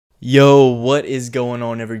Yo, what is going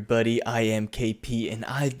on, everybody? I am KP and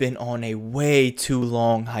I've been on a way too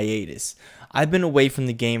long hiatus. I've been away from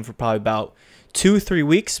the game for probably about 2-3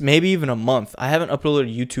 weeks, maybe even a month. I haven't uploaded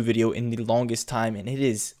a YouTube video in the longest time and it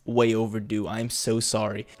is way overdue. I'm so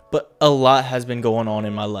sorry. But a lot has been going on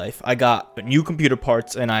in my life. I got new computer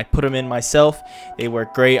parts and I put them in myself. They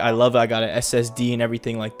work great. I love it. I got an SSD and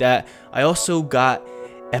everything like that. I also got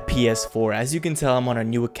a PS4. As you can tell, I'm on a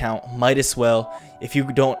new account. Might as well. If you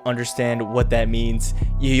don't understand what that means,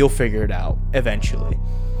 you'll figure it out eventually.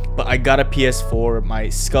 But I got a PS4. My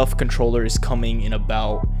SCUF controller is coming in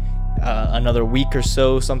about another week or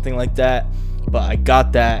so, something like that. But I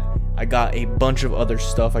got that. I got a bunch of other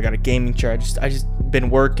stuff. I got a gaming chair. I just been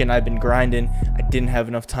working. I've been grinding. I didn't have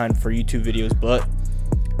enough time for YouTube videos, but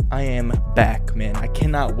I am back, man. I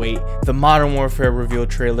cannot wait. The Modern Warfare reveal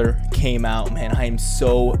trailer came out, man. I am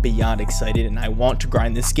so beyond excited and I want to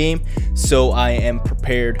grind this game, so I am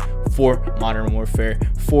prepared for Modern Warfare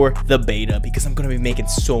for the beta because I'm going to be making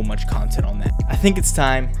so much content on that. I think it's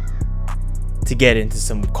time to get into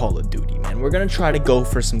some Call of Duty, man. We're going to try to go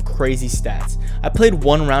for some crazy stats. I played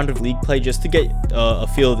one round of League play just to get a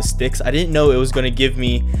feel of the sticks. I didn't know it was going to give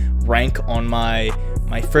me rank on my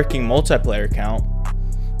freaking multiplayer account.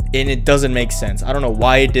 And it doesn't make sense. I don't know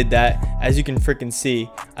why it did that. As you can freaking see,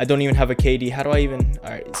 I don't even have a KD. How do I even...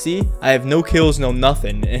 Alright, see? I have no kills, no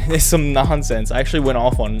nothing. It's some nonsense. I actually went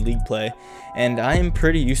off on League play. And I am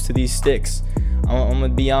pretty used to these sticks. I'm going to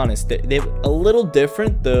be honest. They're a little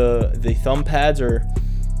different. The thumb pads are...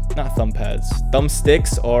 Not thumb pads. Thumb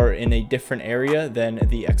sticks are in a different area than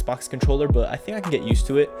the Xbox controller. But I think I can get used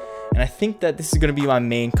to it. And I think that this is going to be my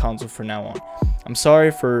main console from now on. I'm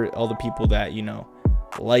sorry for all the people that, you know,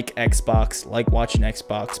 like Xbox, like watching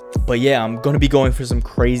Xbox, but yeah, I'm gonna be going for some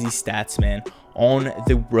crazy stats, man, on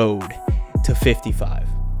the road to 55.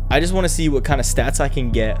 I just want to see what kind of stats I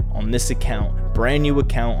can get on this account, brand new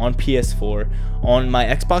account on PS4. On my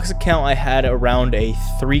Xbox account, I had around a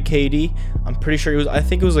 3 KD. I'm pretty sure it was, I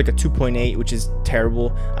think it was like a 2.8, which is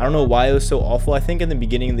terrible. I don't know why it was so awful. I think in the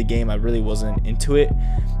beginning of the game I really wasn't into it.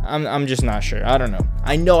 I'm just not sure. I don't know.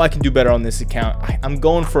 I know I can do better on this account. I'm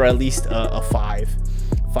going for at least a 5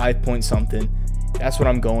 point something. That's what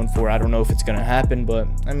I'm going for. I don't know if it's gonna happen, but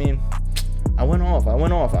I mean, I went off.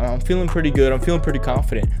 I'm feeling pretty good. I'm feeling pretty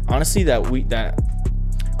confident. Honestly,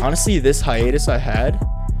 honestly, this hiatus I had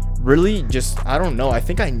really just, I don't know, I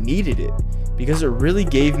think I needed it because it really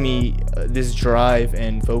gave me this drive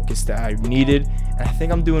and focus that I needed, and I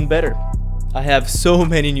think I'm doing better. I have so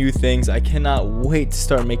many new things. I cannot wait to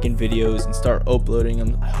start making videos and start uploading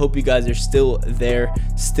them. I hope you guys are still there,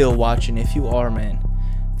 still watching. If you are, man,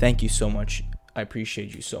 thank you so much. I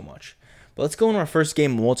appreciate you so much. But let's go into our first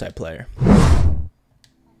game, multiplayer.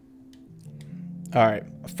 Alright,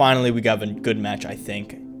 finally we got a good match, I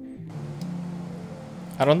think.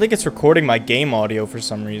 I don't think it's recording my game audio for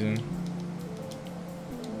some reason.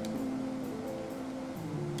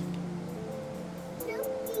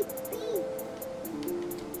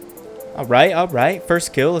 Alright.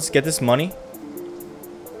 First kill. Let's get this money.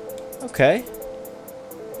 Okay.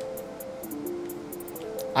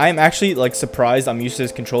 I am actually, like, surprised I'm used to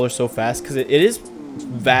this controller so fast because it is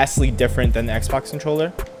vastly different than the Xbox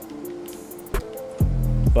controller.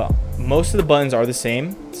 But most of the buttons are the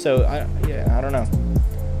same. So, yeah, I don't know.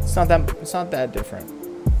 It's not that different.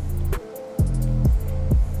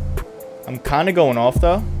 I'm kind of going off,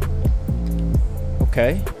 though.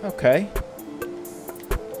 Okay.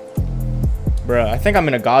 Bruh, I think I'm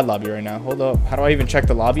in a god lobby right now. Hold up. How do I even check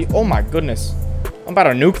the lobby? Oh my goodness. I'm about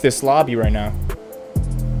to nuke this lobby right now.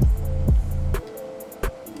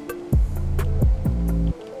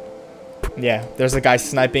 Yeah, there's a guy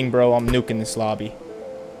sniping, bro. I'm nuking this lobby.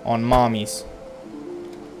 On mommies.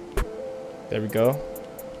 There we go.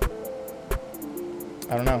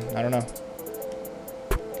 I don't know.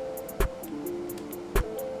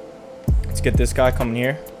 Let's get this guy coming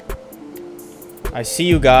here. I see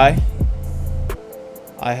you, guy.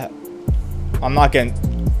 I'm not getting...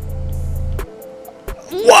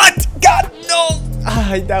 What? God,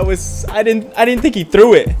 no! That was... I didn't think he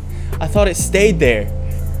threw it. I thought it stayed there.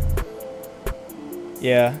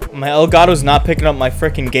 Yeah, my Elgato's not picking up my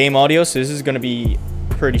freaking game audio, so this is gonna be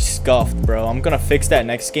pretty scuffed, bro. I'm gonna fix that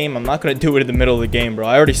next game. I'm not gonna do it in the middle of the game, bro.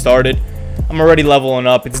 I already started. I'm already leveling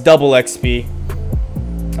up. It's double XP.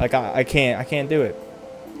 Like, I can't do it.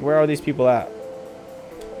 Where are these people at?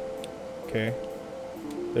 Okay.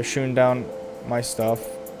 They're shooting down my stuff.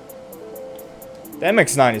 The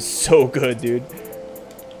MX-9 is so good, dude.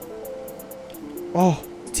 Oh,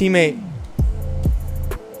 teammate.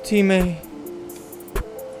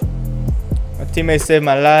 My teammate saved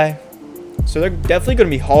my life. So they're definitely going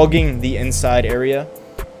to be hogging the inside area.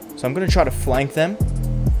 So I'm going to try to flank them.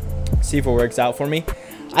 See if it works out for me.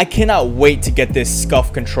 I cannot wait to get this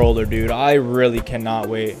scuff controller, dude. I really cannot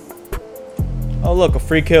wait. Oh, look, a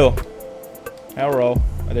free kill. Hello.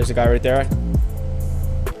 Oh, there's a guy right there.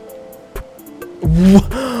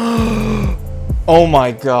 Oh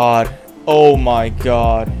my god. Oh my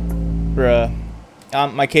god. Bruh.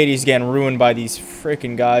 My KD's getting ruined by these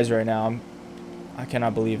freaking guys right now. I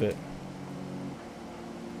cannot believe it.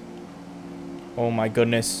 Oh my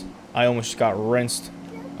goodness. I almost got rinsed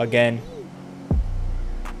again.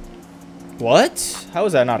 What? How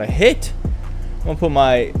is that not a hit? I'm gonna put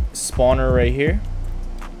my spawner right here.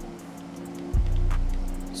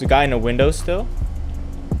 There's a guy in the window still.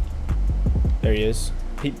 There he is.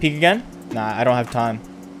 Peek again? Nah, I don't have time.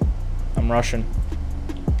 I'm rushing.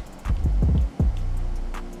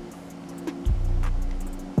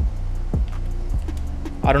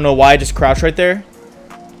 I don't know why I just crouched right there.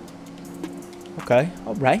 Okay,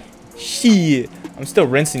 alright. Shit. I'm still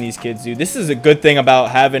rinsing these kids, dude. This is a good thing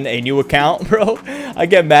about having a new account, bro. I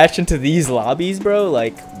get matched into these lobbies, bro.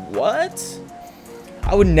 Like, what?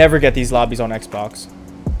 I would never get these lobbies on Xbox.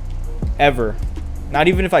 Ever. Not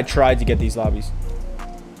even if I tried to get these lobbies.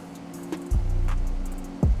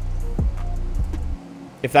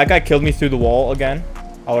 If that guy killed me through the wall again,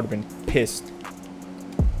 I would have been pissed.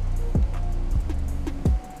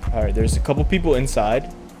 Alright, there's a couple people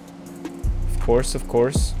inside. Of course, of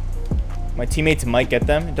course. My teammates might get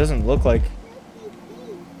them. It doesn't look like...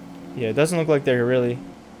 Yeah, it doesn't look like they're really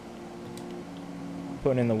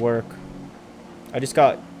putting in the work. I just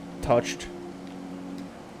got touched.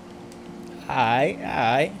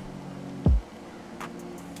 Aye.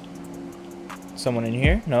 Someone in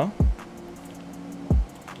here? No?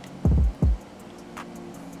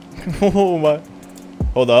 Oh my.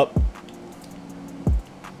 Hold up.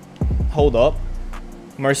 Hold up.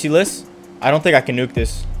 Merciless? I don't think I can nuke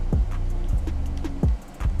this.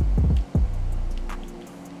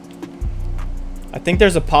 I think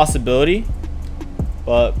there's a possibility,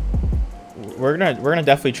 but we're gonna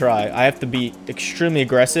definitely try. I have to be extremely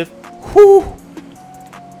aggressive. Whoo!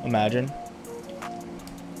 Imagine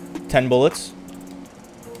 10 bullets.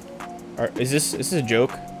 Is this a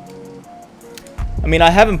joke? I mean, I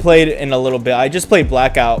haven't played in a little bit. I just played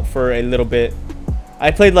Blackout for a little bit.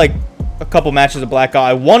 I played like a couple matches of Blackout.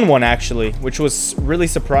 I won one actually, which was really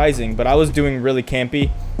surprising, but I was doing really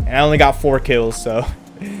campy and I only got 4 kills, so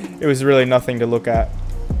it was really nothing to look at.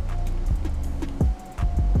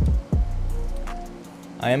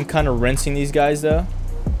 I am kind of rinsing these guys though.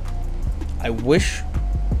 I wish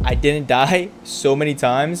I didn't die so many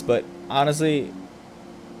times, but honestly,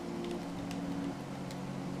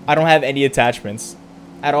 I don't have any attachments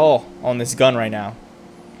at all on this gun right now.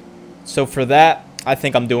 So for that, I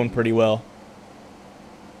think I'm doing pretty well.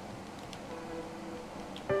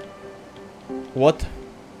 What?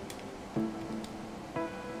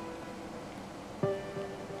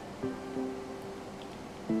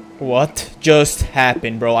 What just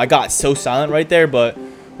happened, bro? I got so silent right there, but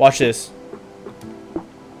watch this.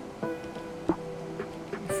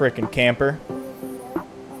 Freaking camper.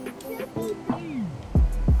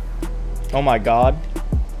 Oh my god.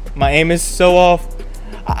 My aim is so off.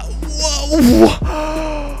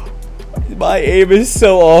 My aim is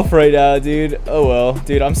so off right now, dude. Oh well.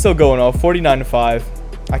 Dude, I'm still going off. 49-5.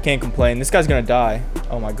 I can't complain. This guy's gonna die.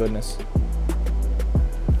 Oh my goodness.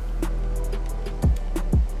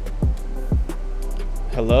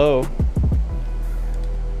 Hello.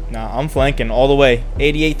 Nah, I'm flanking all the way.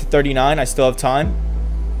 88-39. I still have time.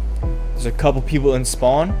 There's a couple people in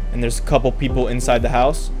spawn, and there's a couple people inside the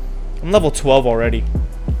house. I'm level 12 already.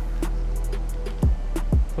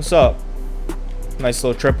 What's up? Nice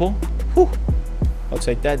little triple. Whew. I'll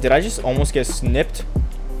take that. Did I just almost get snipped?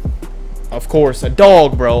 Of course. A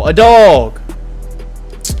dog, bro. A dog.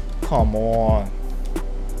 Come on.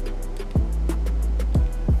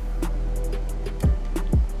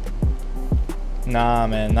 Nah,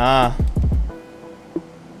 man. Nah.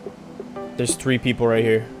 There's 3 people right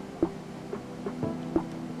here.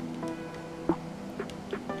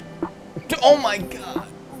 Oh my god.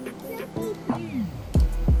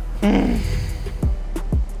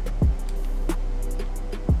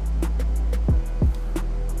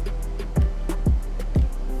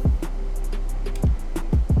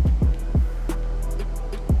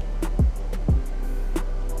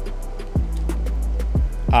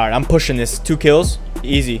 Alright, I'm pushing this. 2 kills.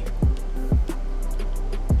 Easy.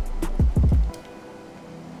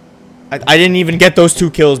 I didn't even get those 2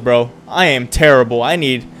 kills, bro. I am terrible. I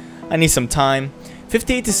need some time.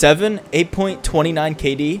 58-7, 8.29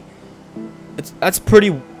 KD. That's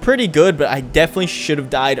pretty pretty good, but I definitely should have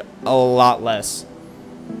died a lot less.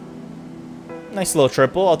 Nice little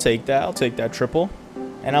triple. I'll take that. I'll take that triple.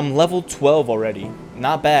 And I'm level 12 already.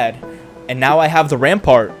 Not bad. And now I have the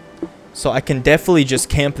rampart. So I can definitely just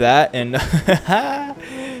camp that and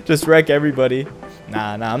just wreck everybody.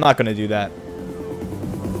 Nah, I'm not going to do that.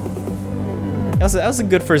 That was a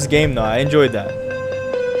good first game, though. I enjoyed that.